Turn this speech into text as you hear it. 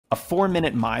A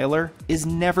 4-minute miler is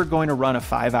never going to run a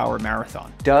 5-hour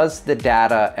marathon. Does the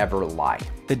data ever lie?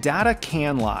 The data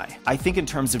can lie. I think in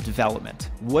terms of development,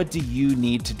 what do you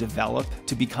need to develop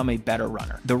to become a better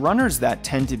runner? The runners that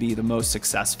tend to be the most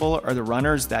successful are the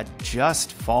runners that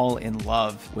just fall in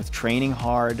love with training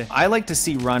hard. I like to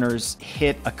see runners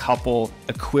hit a couple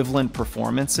equivalent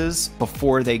performances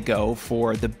before they go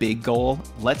for the big goal.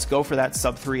 Let's go for that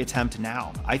sub-3 attempt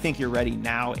now. I think you're ready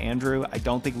now, Andrew. I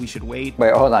don't think we should wait.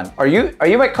 Wait, hold on. Are you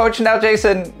my coach now,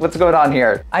 Jason? What's going on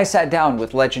here? I sat down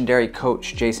with legendary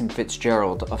coach Jason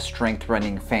Fitzgerald of strength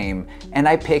running fame, and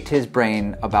I picked his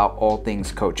brain about all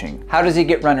things coaching. How does he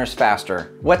get runners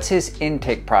faster? What's his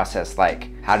intake process like?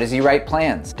 How does he write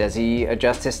plans? Does he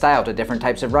adjust his style to different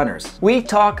types of runners? We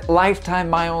talk lifetime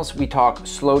miles, we talk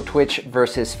slow twitch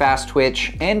versus fast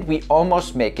twitch, and we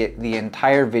almost make it the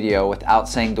entire video without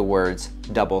saying the words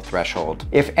double threshold.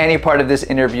 If any part of this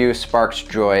interview sparks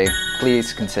joy,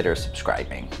 please consider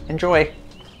subscribing. Enjoy.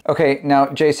 Okay, now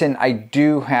Jason, I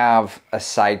do have a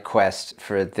side quest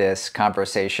for this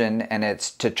conversation, and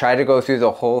it's to try to go through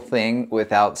the whole thing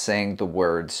without saying the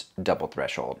words double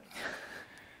threshold.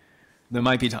 That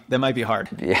might be hard.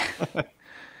 Yeah,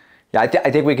 I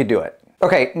think we could do it.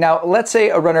 Okay, now let's say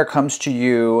a runner comes to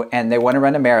you and they want to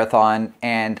run a marathon,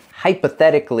 and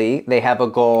hypothetically they have a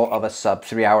goal of a sub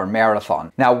 3-hour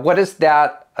marathon. Now, what does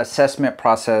that assessment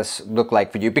process look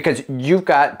like for you? Because you've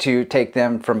got to take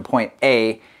them from point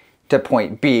A to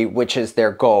point B, which is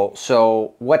their goal.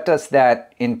 So what does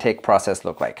that intake process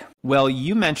look like? Well,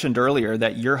 you mentioned earlier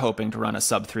that you're hoping to run a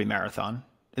sub-3 marathon.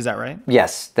 Is that right?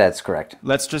 Yes, that's correct.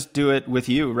 Let's just do it with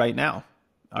you right now.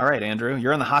 All right, Andrew,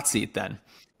 you're in the hot seat then.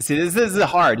 See, this is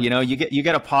hard. You know, you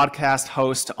get a podcast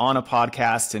host on a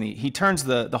podcast, and he turns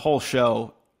the whole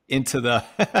show into the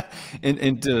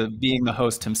into being the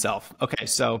host himself. Okay,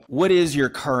 so what is your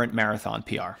current marathon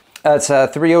PR? It's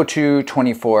a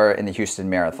 3:02:24 in the Houston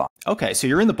Marathon. Okay, so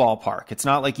you're in the ballpark. It's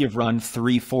not like you've run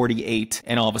 3:48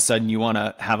 and all of a sudden you want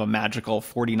to have a magical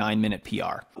 49-minute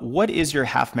PR. What is your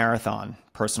half marathon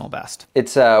personal best?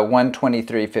 It's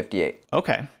 1:23:58.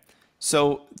 Okay.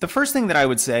 So the first thing that I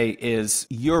would say is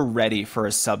you're ready for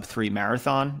a sub-3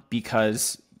 marathon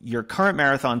because your current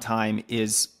marathon time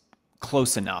is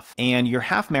close enough. And your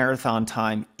half marathon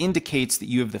time indicates that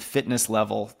you have the fitness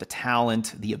level, the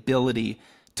talent, the ability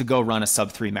to go run a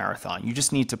sub-3 marathon. You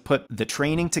just need to put the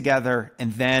training together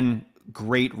and then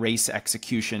great race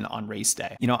execution on race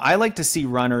day. You know, I like to see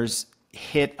runners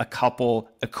hit a couple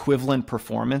equivalent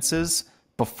performances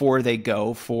before they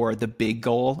go for the big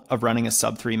goal of running a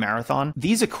sub-3 marathon.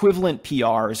 These equivalent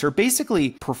PRs are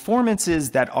basically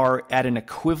performances that are at an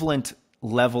equivalent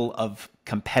level of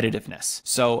competitiveness.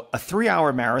 So a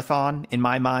 3-hour marathon, in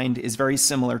my mind, is very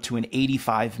similar to an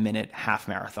 85-minute half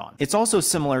marathon. It's also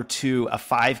similar to a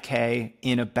 5K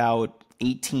in about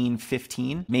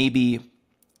 18:15, maybe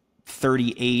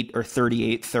 38 or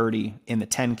 38:30 in the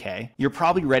 10K. You're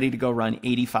probably ready to go run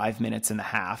 85 minutes in the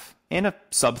half in a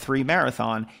sub-3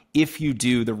 marathon if you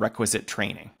do the requisite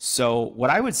training. So what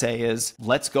I would say is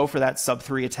let's go for that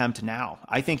sub-3 attempt now.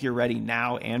 I think you're ready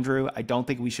now, Andrew. I don't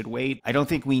think we should wait. I don't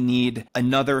think we need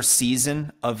another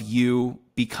season of you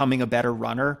becoming a better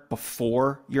runner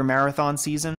before your marathon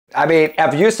season. I mean,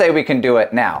 if you say we can do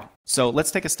it now. So let's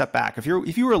take a step back. If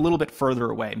you were a little bit further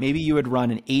away, maybe you would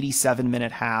run an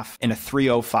 87-minute half in a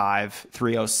 3:05,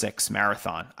 3:06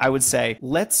 marathon. I would say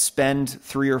let's spend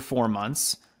 3 or 4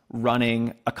 months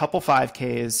running a couple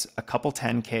 5Ks, a couple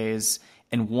 10Ks,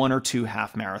 and 1 or 2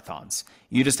 half marathons.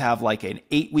 You just have like an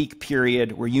 8-week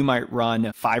period where you might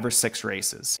run 5 or 6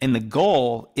 races. And the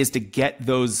goal is to get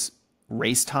those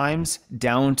race times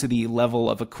down to the level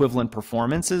of equivalent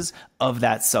performances of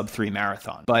that sub-3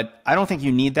 marathon. But I don't think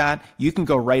you need that. You can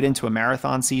go right into a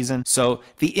marathon season. So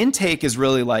the intake is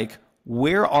really like,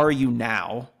 where are you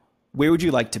now? Where would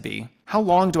you like to be? How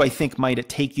long do I think might it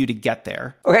take you to get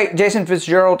there? Okay, Jason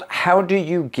Fitzgerald, how do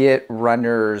you get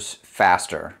runners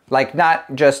faster? Like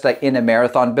not just like in a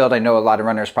marathon build. I know a lot of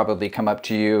runners probably come up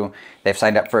to you. They've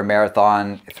signed up for a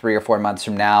marathon 3 or 4 months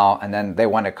from now, and then they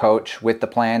want a coach with the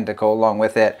plan to go along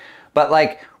with it. But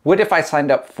like, what if I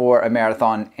signed up for a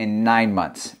marathon in 9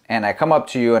 months and I come up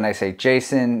to you and I say,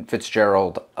 Jason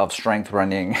Fitzgerald of strength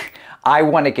running, I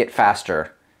want to get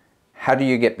faster. How do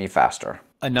you get me faster?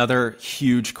 Another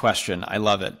huge question. I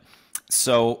love it.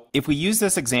 So if we use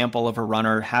this example of a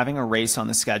runner having a race on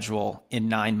the schedule in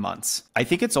 9 months, I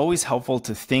think it's always helpful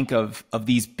to think of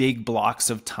these big blocks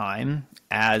of time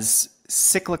as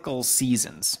cyclical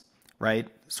seasons, right?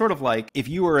 Sort of like if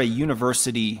you were a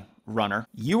university runner,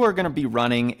 you are going to be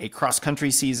running a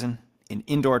cross-country season, an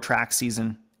indoor track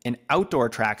season, an outdoor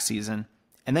track season,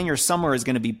 And then your summer is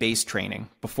going to be base training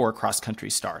before cross country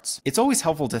starts. It's always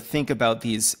helpful to think about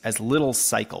these as little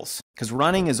cycles because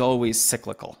running is always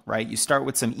cyclical, right? You start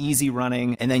with some easy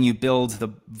running and then you build the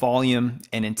volume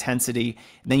and intensity.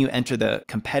 And then you enter the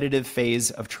competitive phase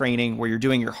of training where you're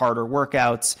doing your harder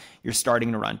workouts. You're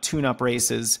starting to run tune-up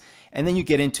races. And then you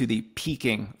get into the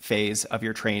peaking phase of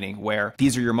your training where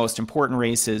these are your most important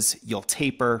races. You'll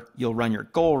taper, you'll run your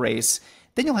goal race.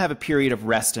 Then you'll have a period of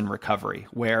rest and recovery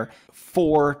where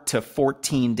 4 to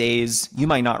 14 days, you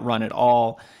might not run at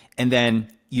all. And then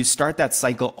you start that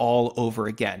cycle all over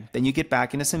again. Then you get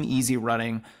back into some easy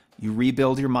running, you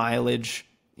rebuild your mileage,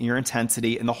 your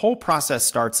intensity, and the whole process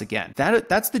starts again.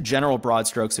 That's the general broad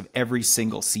strokes of every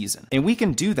single season. And we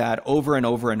can do that over and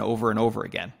over and over and over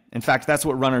again. In fact, that's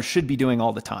what runners should be doing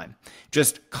all the time,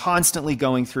 just constantly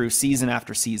going through season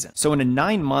after season. So in a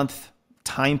 9-month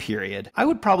time period, I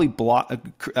would probably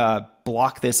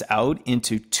block this out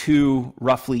into 2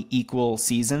 roughly equal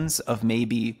seasons of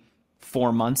maybe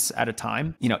 4 months at a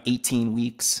time, 18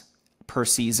 weeks per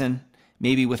season,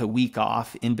 maybe with a week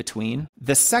off in between.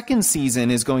 The second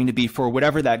season is going to be for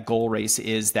whatever that goal race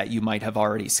is that you might have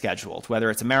already scheduled,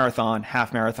 whether it's a marathon,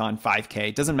 half marathon,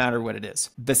 5K, doesn't matter what it is.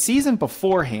 The season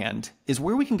beforehand is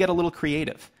where we can get a little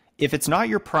creative. If it's not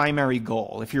your primary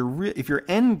goal, if your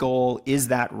end goal is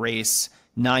that race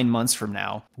 9 months from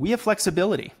now, we have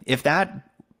flexibility. If that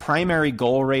primary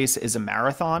goal race is a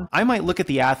marathon, I might look at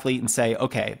the athlete and say,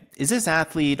 okay, is this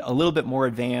athlete a little bit more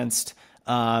advanced?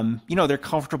 They're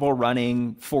comfortable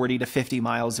running 40 to 50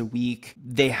 miles a week.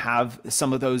 They have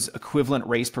some of those equivalent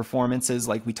race performances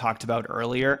like we talked about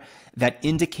earlier that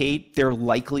indicate they're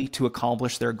likely to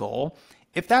accomplish their goal.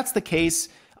 If that's the case,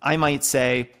 I might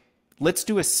say, let's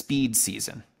do a speed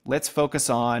season. Let's focus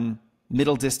on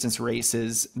middle distance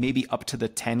races, maybe up to the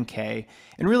 10K,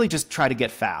 and really just try to get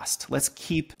fast. Let's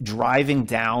keep driving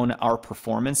down our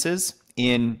performances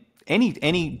in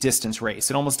any distance race.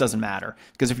 It almost doesn't matter,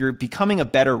 because if you're becoming a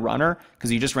better runner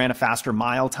because you just ran a faster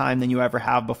mile time than you ever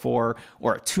have before,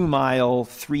 or a 2-mile,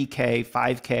 3K,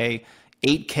 5K,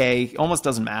 8K, almost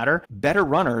doesn't matter. Better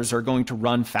runners are going to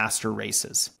run faster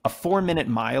races. A 4-minute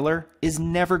miler is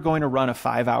never going to run a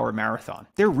 5-hour marathon.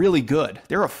 They're really good.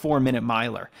 They're a 4-minute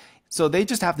miler. So they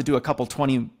just have to do a couple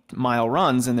 20-mile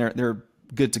runs and they're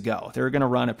good to go. They're going to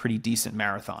run a pretty decent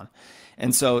marathon.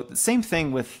 And so the same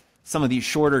thing with some of these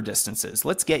shorter distances.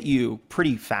 Let's get you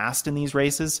pretty fast in these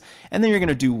races, and then you're going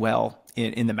to do well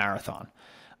in the marathon.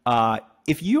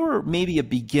 If you're maybe a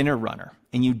beginner runner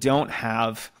and you don't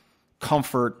have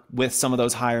comfort with some of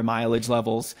those higher mileage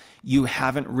levels, you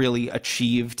haven't really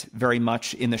achieved very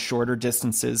much in the shorter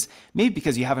distances, maybe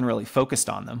because you haven't really focused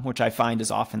on them, which I find is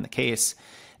often the case,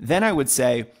 then I would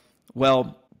say,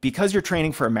 well, because you're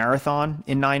training for a marathon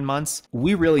in 9 months,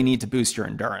 we really need to boost your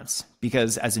endurance,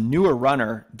 because as a newer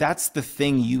runner, that's the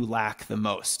thing you lack the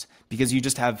most because you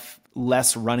just have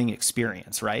less running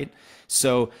experience, right?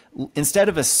 So instead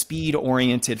of a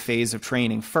speed-oriented phase of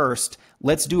training first,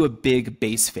 let's do a big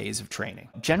base phase of training.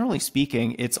 Generally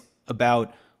speaking, it's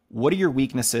about what are your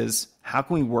weaknesses, how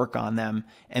can we work on them,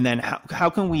 and then how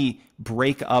can we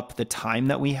break up the time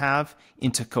that we have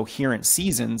into coherent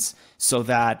seasons so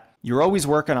that you're always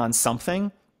working on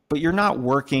something, but you're not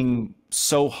working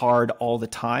so hard all the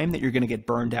time that you're going to get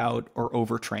burned out or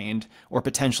overtrained or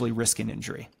potentially risk an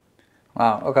injury.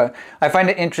 Wow, okay. I find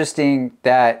it interesting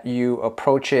that you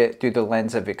approach it through the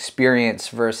lens of experience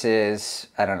versus,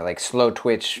 I don't know, like slow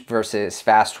twitch versus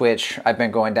fast twitch. I've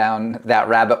been going down that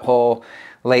rabbit hole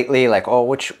lately, like, oh,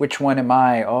 which one am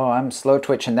I? Oh, I'm slow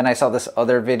twitch. And then I saw this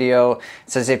other video. It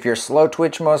says if you're slow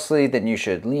twitch mostly, then you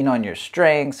should lean on your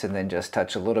strengths and then just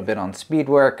touch a little bit on speed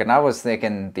work. And I was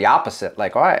thinking the opposite,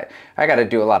 like, oh, I got to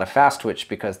do a lot of fast twitch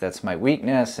because that's my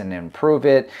weakness and improve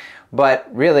it. But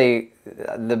really,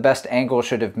 the best angle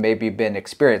should have maybe been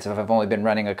experience. If I've only been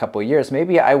running a couple of years,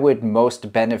 maybe I would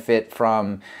most benefit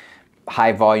from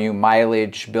high volume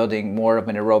mileage, building more of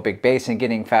an aerobic base and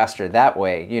getting faster that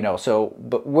way, so,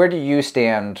 but where do you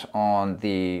stand on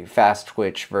the fast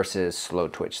twitch versus slow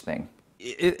twitch thing?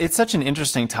 It's such an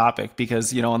interesting topic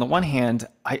because, on the one hand,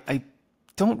 I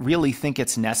don't really think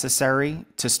it's necessary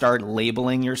to start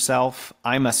labeling yourself.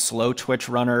 I'm a slow twitch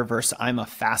runner versus I'm a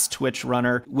fast twitch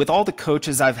runner. With all the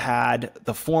coaches I've had,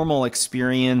 the formal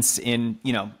experience in,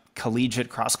 collegiate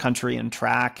cross country and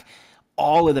track,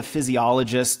 all of the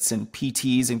physiologists and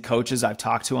PTs and coaches I've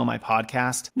talked to on my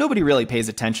podcast, nobody really pays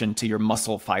attention to your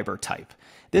muscle fiber type.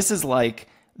 This is like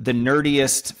the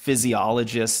nerdiest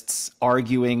physiologists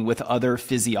arguing with other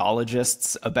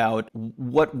physiologists about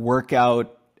what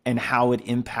workout and how it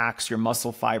impacts your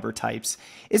muscle fiber types.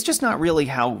 It's just not really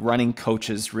how running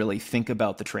coaches really think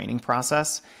about the training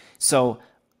process. So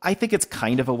I think it's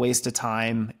kind of a waste of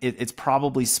time. It's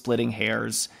probably splitting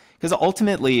hairs, because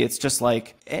ultimately it's just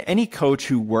like any coach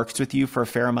who works with you for a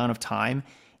fair amount of time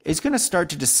is going to start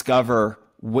to discover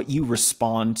what you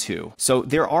respond to. So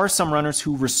there are some runners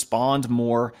who respond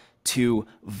more to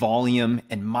volume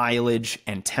and mileage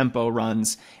and tempo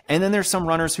runs. And then there's some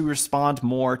runners who respond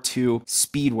more to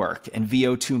speed work and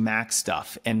VO2 max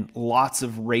stuff and lots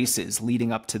of races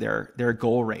leading up to their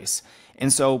goal race.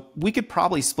 And so we could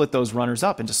probably split those runners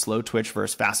up into slow twitch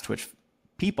versus fast twitch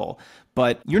people,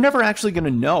 but you're never actually going to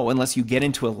know unless you get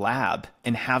into a lab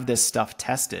and have this stuff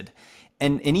tested.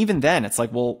 And even then, it's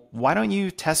like, well, why don't you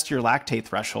test your lactate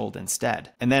threshold instead?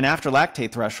 And then after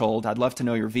lactate threshold, I'd love to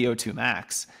know your VO2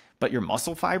 max. But your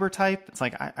muscle fiber type, it's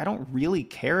like, I don't really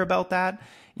care about that.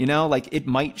 You know, like it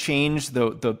might change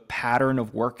the pattern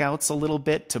of workouts a little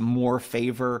bit to more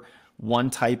favor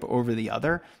one type over the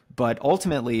other. But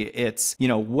ultimately, it's, you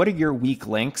know, what are your weak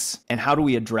links and how do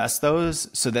we address those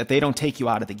so that they don't take you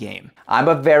out of the game? I'm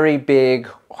a very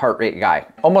big heart rate guy,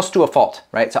 almost to a fault,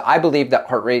 right? So I believe that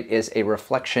heart rate is a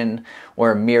reflection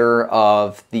or a mirror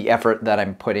of the effort that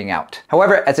I'm putting out.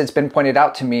 However, as it's been pointed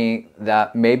out to me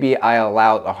that maybe I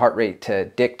allow the heart rate to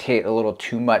dictate a little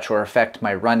too much or affect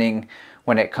my running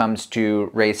when it comes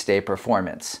to race day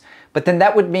performance. But then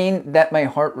that would mean that my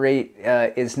heart rate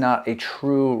is not a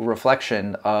true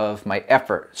reflection of my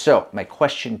effort. So my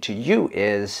question to you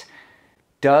is,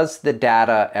 does the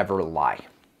data ever lie?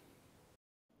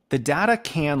 The data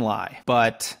can lie,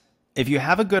 but if you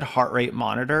have a good heart rate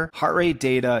monitor, heart rate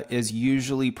data is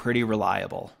usually pretty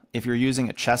reliable. If you're using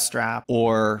a chest strap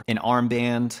or an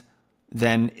armband,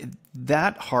 then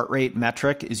that heart rate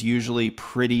metric is usually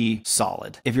pretty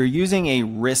solid. If you're using a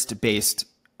wrist-based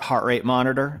heart rate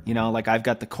monitor, you know, like I've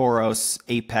got the Coros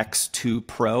Apex 2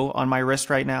 Pro on my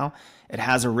wrist right now. It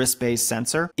has a wrist-based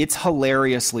sensor. It's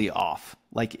hilariously off.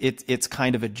 Like it's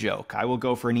kind of a joke. I will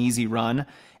go for an easy run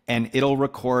and it'll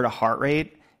record a heart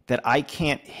rate that I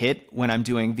can't hit when I'm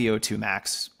doing VO2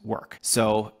 max work.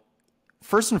 So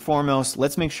first and foremost,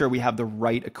 let's make sure we have the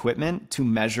right equipment to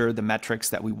measure the metrics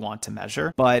that we want to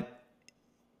measure. But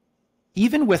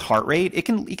even with heart rate, it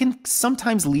can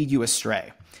sometimes lead you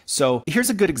astray. So here's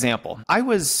a good example. I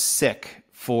was sick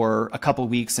for a couple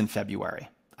weeks in February.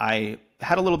 I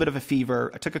had a little bit of a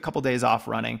fever. I took a couple days off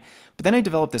running, but then I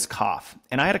developed this cough,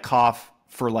 and I had a cough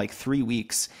for like 3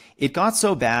 weeks. It got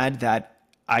so bad that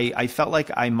I felt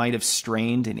like I might have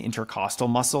strained an intercostal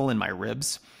muscle in my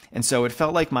ribs. And so it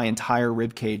felt like my entire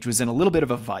rib cage was in a little bit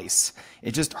of a vice.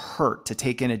 It just hurt to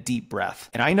take in a deep breath.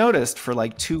 And I noticed for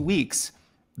like 2 weeks,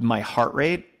 my heart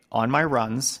rate on my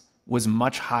runs was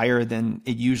much higher than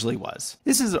it usually was.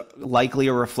 This is likely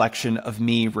a reflection of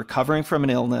me recovering from an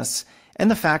illness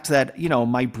and the fact that, you know,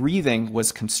 my breathing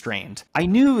was constrained. I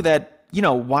knew that, you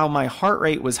know, while my heart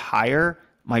rate was higher,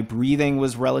 my breathing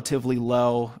was relatively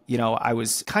low. You know, I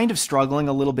was kind of struggling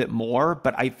a little bit more,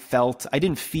 but I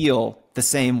didn't feel the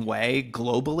same way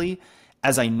globally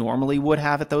as I normally would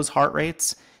have at those heart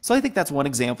rates. So I think that's one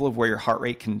example of where your heart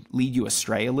rate can lead you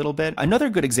astray a little bit. Another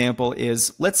good example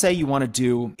is, let's say you want to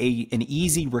do an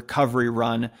easy recovery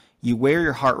run. You wear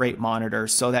your heart rate monitor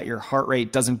so that your heart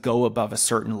rate doesn't go above a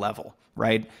certain level,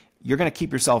 right? You're going to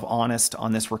keep yourself honest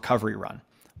on this recovery run.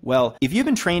 Well, if you've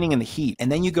been training in the heat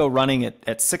and then you go running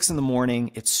at 6 in the morning,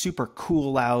 it's super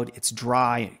cool out, it's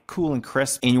dry, cool and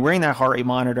crisp, and you're wearing that heart rate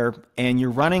monitor and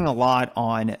you're running a lot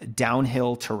on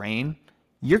downhill terrain,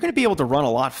 you're going to be able to run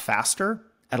a lot faster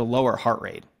at a lower heart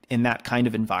rate in that kind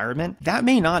of environment. That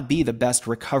may not be the best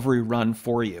recovery run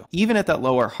for you. Even at that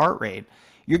lower heart rate,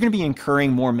 you're going to be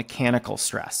incurring more mechanical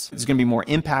stress. There's going to be more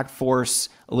impact force,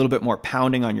 a little bit more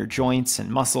pounding on your joints and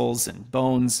muscles and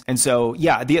bones. And so,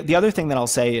 yeah, the other thing that I'll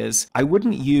say is I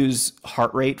wouldn't use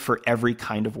heart rate for every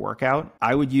kind of workout.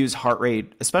 I would use heart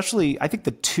rate, especially, I think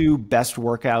the two best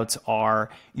workouts are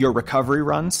your recovery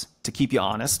runs to keep you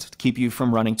honest, to keep you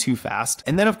from running too fast.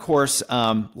 And then of course,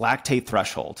 lactate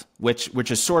threshold,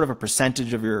 which is sort of a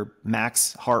percentage of your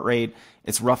max heart rate.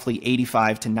 It's roughly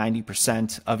 85 to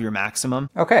 90% of your maximum.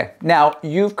 Okay, now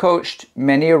you've coached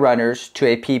many runners to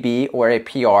a PB or a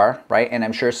PR, right? And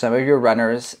I'm sure some of your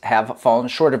runners have fallen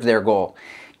short of their goal.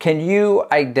 Can you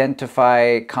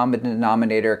identify common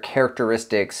denominator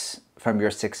characteristics from your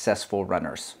successful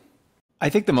runners? I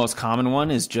think the most common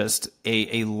one is just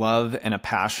a love and a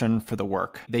passion for the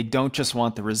work. They don't just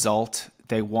want the result,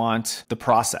 they want the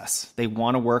process. They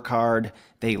want to work hard,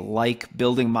 they like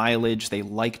building mileage, they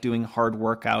like doing hard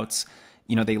workouts,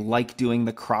 you know, they like doing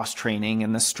the cross training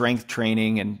and the strength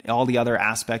training and all the other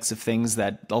aspects of things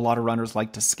that a lot of runners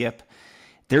like to skip.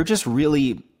 They're just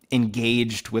really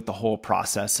engaged with the whole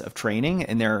process of training,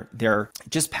 and they're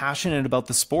just passionate about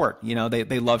the sport. You know,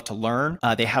 they love to learn.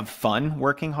 They have fun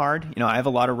working hard. You know, I have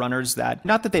a lot of runners that,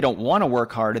 not that they don't want to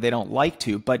work hard or they don't like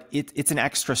to, but it's an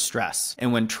extra stress.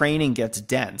 And when training gets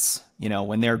dense, you know,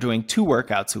 when they're doing 2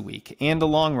 workouts a week and a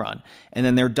long run, and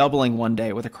then they're doubling one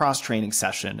day with a cross training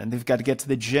session, and they've got to get to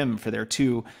the gym for their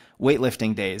 2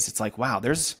 weightlifting days, it's like, wow,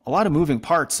 there's a lot of moving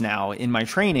parts now in my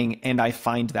training, and I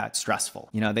find that stressful.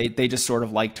 You know, they just sort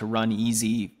of like to run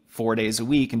easy 4 days a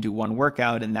week and do 1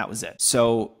 workout, and that was it.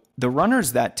 So the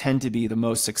runners that tend to be the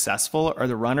most successful are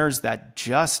the runners that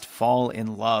just fall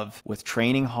in love with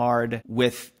training hard,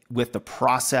 with the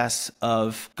process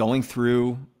of going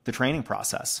through the training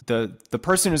process. The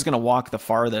person who's going to walk the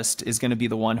farthest is going to be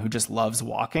the one who just loves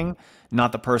walking,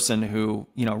 not the person who,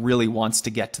 you know, really wants to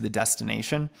get to the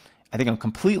destination. I think I'm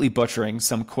completely butchering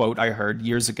some quote I heard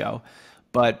years ago,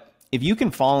 but if you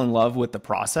can fall in love with the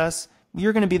process,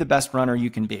 you're going to be the best runner you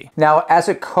can be. Now, as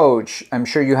a coach, I'm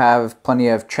sure you have plenty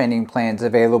of training plans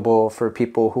available for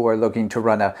people who are looking to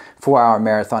run a 4-hour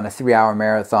marathon, a 3-hour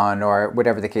marathon, or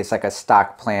whatever the case, like a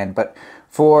stock plan. But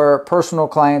for personal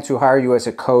clients who hire you as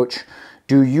a coach,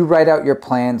 do you write out your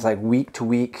plans like week to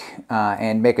week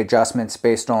and make adjustments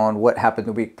based on what happened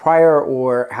the week prior,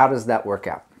 or how does that work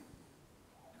out?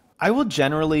 I will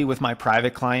generally, with my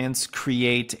private clients,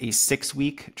 create a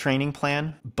 6-week training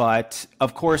plan, but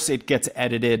of course it gets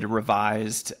edited,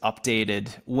 revised, updated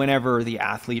whenever the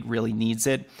athlete really needs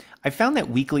it. I found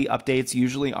that weekly updates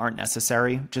usually aren't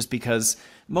necessary, just because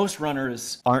most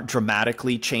runners aren't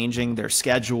dramatically changing their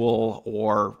schedule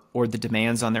or the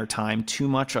demands on their time too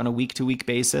much on a week-to-week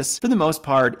basis. For the most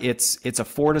part, it's a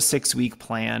 4 to 6 week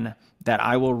plan that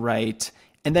I will write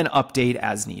and then update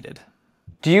as needed.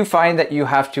 Do you find that you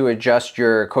have to adjust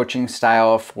your coaching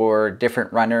style for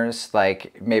different runners,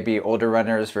 like maybe older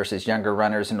runners versus younger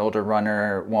runners? An older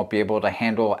runner won't be able to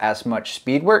handle as much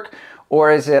speed work? Or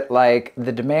is it like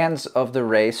the demands of the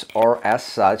race are as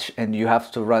such and you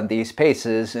have to run these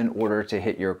paces in order to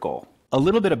hit your goal? A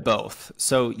little bit of both.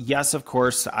 So yes, of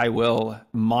course, I will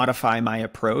modify my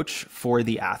approach for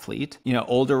the athlete. You know,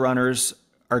 older runners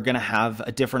are going to have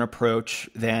a different approach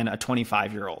than a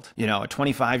 25-year-old. You know, a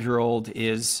 25-year-old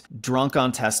is drunk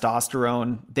on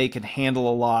testosterone. They can handle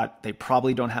a lot. They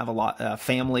probably don't have a lot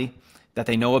family that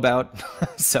they know about.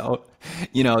 So,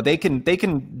 you know, they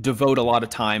can devote a lot of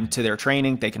time to their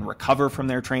training. They can recover from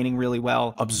their training really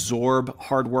well, absorb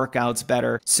hard workouts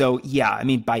better. So yeah, I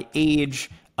mean, by age,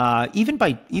 even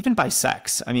by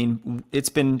sex, I mean, it's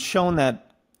been shown that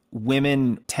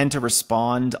women tend to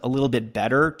respond a little bit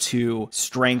better to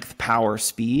strength, power,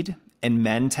 speed, and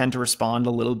men tend to respond a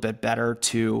little bit better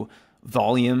to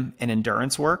volume and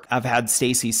endurance work. I've had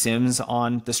Stacy Sims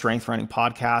on the Strength Running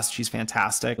podcast. She's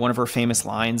fantastic. One of her famous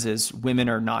lines is, women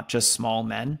are not just small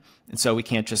men. And so we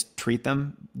can't just treat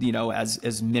them, you know,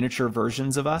 as miniature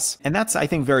versions of us. And that's, I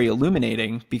think, very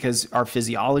illuminating because our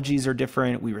physiologies are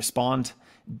different. We respond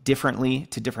differently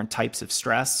to different types of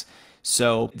stress.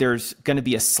 So there's going to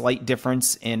be a slight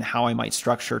difference in how I might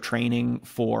structure training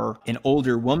for an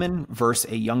older woman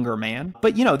versus a younger man.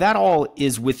 But, you know, that all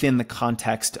is within the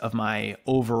context of my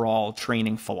overall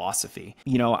training philosophy.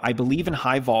 You know, I believe in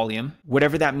high volume,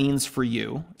 whatever that means for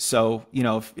you. So, you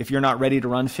know, if you're not ready to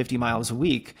run 50 miles a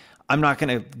week, I'm not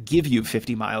going to give you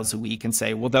 50 miles a week and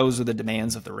say, well, those are the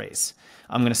demands of the race.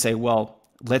 I'm going to say, well,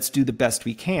 let's do the best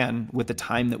we can with the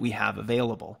time that we have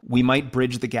available. We might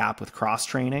bridge the gap with cross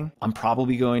training. I'm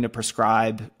probably going to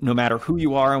prescribe, no matter who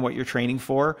you are and what you're training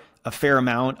for, a fair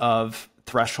amount of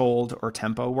threshold or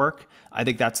tempo work. I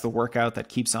think that's the workout that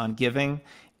keeps on giving.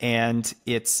 And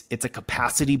it's a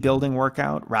capacity building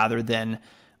workout rather than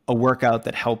a workout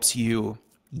that helps you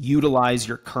utilize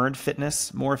your current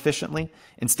fitness more efficiently.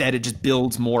 Instead, it just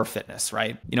builds more fitness,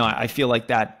 right? You know, I feel like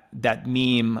that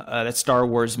meme, that Star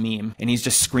Wars meme, and he's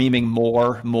just screaming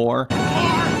more.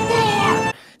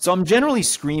 So I'm generally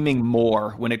screaming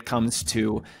more when it comes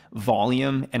to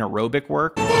volume and aerobic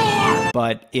work,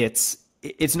 but it's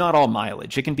not all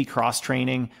mileage. It can be cross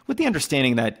training with the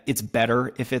understanding that it's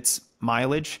better if it's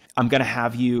mileage. I'm going to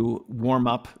have you warm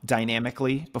up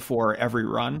dynamically before every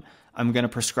run. I'm going to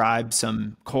prescribe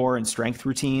some core and strength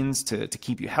routines to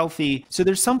keep you healthy. So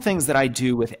there's some things that I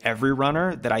do with every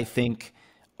runner that I think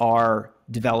are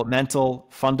developmental,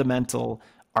 fundamental,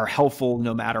 are helpful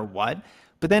no matter what.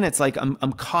 But then it's like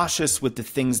I'm cautious with the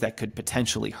things that could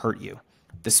potentially hurt you.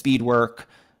 The speed work,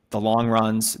 the long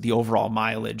runs, the overall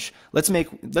mileage. Let's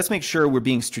make sure we're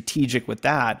being strategic with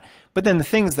that. But then the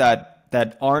things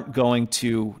that aren't going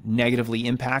to negatively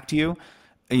impact you,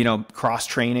 cross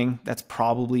training, that's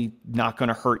probably not going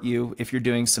to hurt you. If you're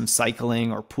doing some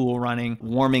cycling or pool running,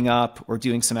 warming up or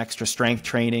doing some extra strength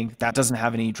training, that doesn't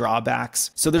have any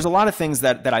drawbacks. So there's a lot of things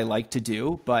that I like to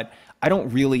do, but I don't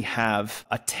really have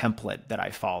a template that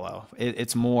I follow.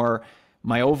 It's more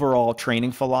my overall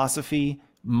training philosophy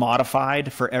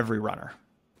modified for every runner.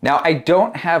 Now, I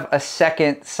don't have a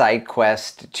second side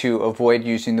quest to avoid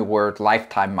using the word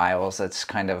lifetime miles. That's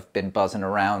kind of been buzzing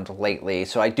around lately.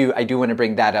 So I do want to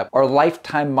bring that up. Are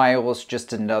lifetime miles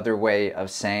just another way of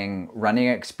saying running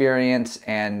experience?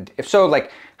 And if so,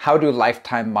 like, how do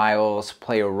lifetime miles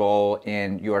play a role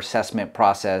in your assessment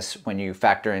process when you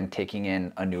factor in taking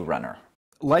in a new runner?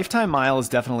 Lifetime miles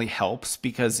definitely helps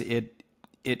because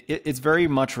it's very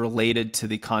much related to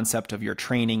the concept of your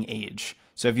training age.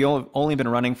 So if you've only been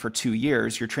running for 2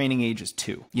 years, your training age is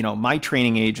 2. My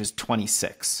training age is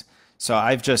 26. So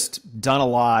I've just done a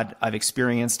lot. I've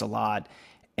experienced a lot.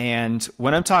 And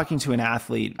when I'm talking to an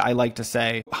athlete, I like to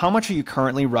say, how much are you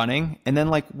currently running? And then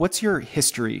what's your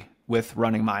history with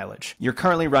running mileage? You're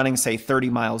currently running, say,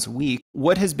 30 miles a week.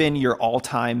 What has been your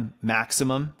all-time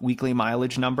maximum weekly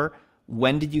mileage number?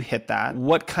 When did you hit that?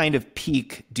 What kind of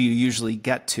peak do you usually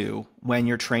get to when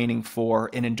you're training for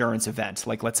an endurance event,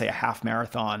 like let's say a half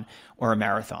marathon or a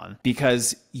marathon?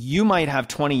 Because you might have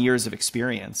 20 years of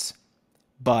experience,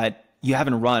 but you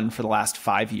haven't run for the last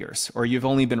 5 years, or you've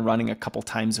only been running a couple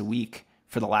times a week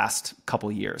for the last couple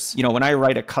years. When I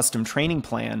write a custom training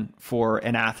plan for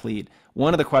an athlete,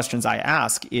 one of the questions I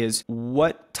ask is,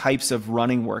 what types of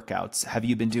running workouts have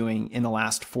you been doing in the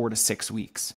last 4 to 6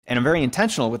 weeks? And I'm very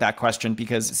intentional with that question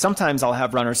because sometimes I'll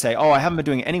have runners say, oh, I haven't been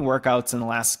doing any workouts in the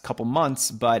last couple months,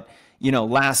 but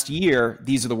last year,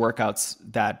 these are the workouts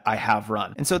that I have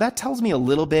run. And so that tells me a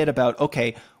little bit about,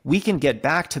 okay, we can get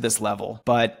back to this level,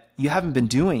 but you haven't been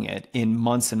doing it in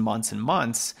months and months and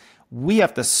months. We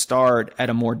have to start at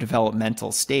a more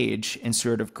developmental stage and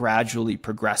sort of gradually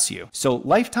progress you. So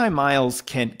lifetime miles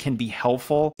can be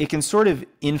helpful. It can sort of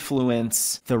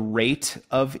influence the rate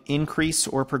of increase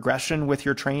or progression with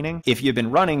your training. If you've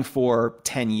been running for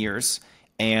 10 years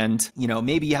and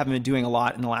maybe you haven't been doing a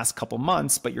lot in the last couple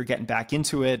months, but you're getting back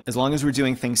into it, as long as we're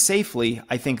doing things safely,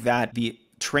 I think that the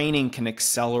training can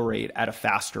accelerate at a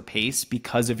faster pace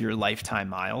because of your lifetime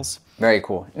miles. Very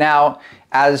cool. Now,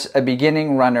 as a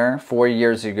beginning runner 4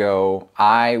 years ago,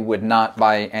 I would not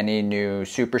buy any new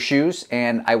super shoes,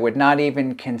 and I would not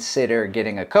even consider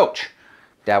getting a coach.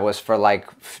 That was for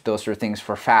those are things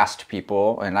for fast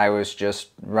people, and I was just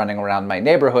running around my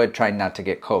neighborhood trying not to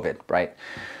get COVID, right?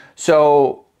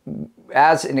 So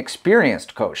as an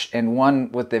experienced coach and one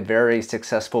with a very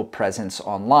successful presence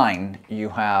online, you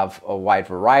have a wide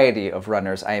variety of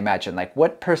runners, I imagine.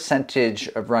 What percentage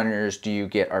of runners do you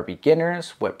get are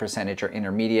beginners? What percentage are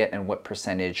intermediate? And what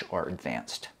percentage are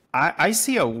advanced? I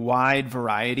see a wide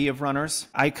variety of runners.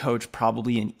 I coach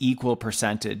probably an equal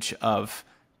percentage of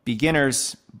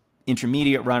beginners,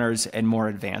 intermediate runners, and more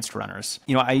advanced runners.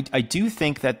 I do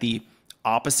think that the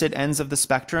opposite ends of the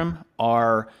spectrum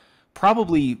are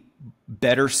probably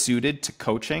better suited to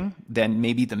coaching than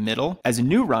maybe the middle. As a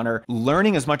new runner,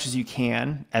 learning as much as you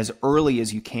can, as early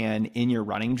as you can in your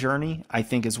running journey, I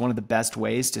think is one of the best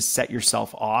ways to set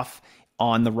yourself off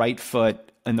on the right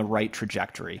foot and the right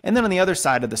trajectory. And then on the other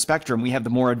side of the spectrum, we have the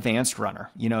more advanced runner.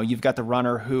 You've got the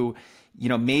runner who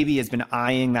maybe has been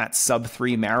eyeing that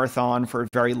sub-3 marathon for a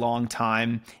very long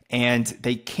time, and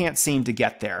they can't seem to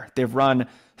get there. They've run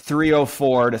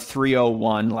 304 to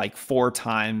 301 4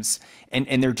 times,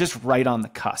 and they're just right on the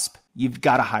cusp. You've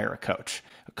got to hire a coach.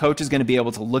 A coach is going to be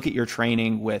able to look at your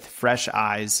training with fresh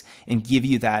eyes and give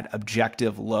you that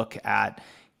objective look at,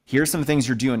 here's some things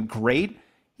you're doing great,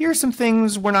 here's some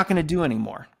things we're not going to do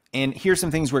anymore, and here's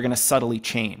some things we're going to subtly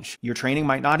change. Your training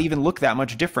might not even look that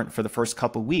much different for the first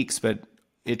couple weeks, but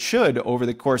it should, over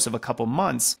the course of a couple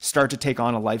months, start to take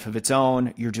on a life of its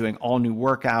own. You're doing all new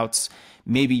workouts.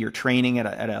 Maybe you're training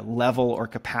at a level or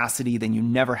capacity than you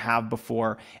never have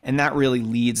before. And that really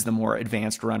leads the more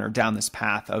advanced runner down this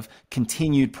path of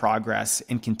continued progress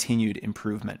and continued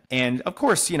improvement. And of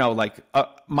course,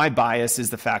 my bias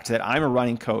is the fact that I'm a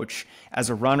running coach.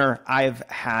 As a runner, I've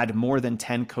had more than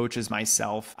 10 coaches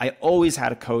myself. I always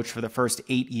had a coach for the first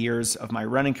 8 years of my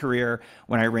running career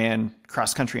when I ran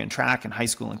cross country and track in high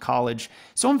school and college.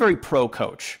 So I'm very pro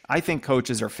coach. I think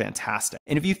coaches are fantastic.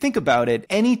 And if you think about it,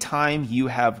 anytime you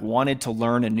have wanted to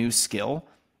learn a new skill,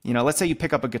 let's say you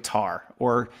pick up a guitar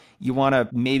or you want to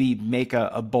maybe make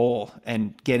a bowl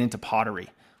and get into pottery.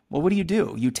 Well, what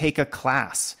do? You take a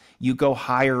class, you go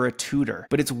hire a tutor.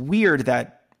 But it's weird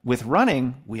that with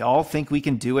running, we all think we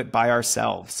can do it by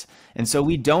ourselves. And so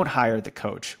we don't hire the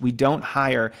coach. We don't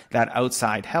hire that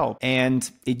outside help. And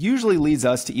it usually leads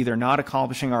us to either not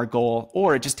accomplishing our goal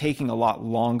or it just taking a lot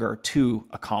longer to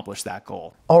accomplish that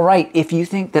goal. All right, if you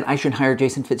think that I should hire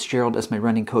Jason Fitzgerald as my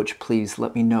running coach, please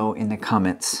let me know in the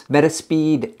comments.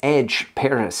 Metaspeed Edge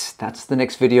Paris. That's the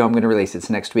next video I'm going to release. It's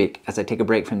next week as I take a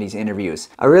break from these interviews.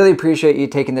 I really appreciate you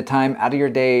taking the time out of your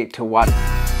day to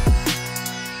watch.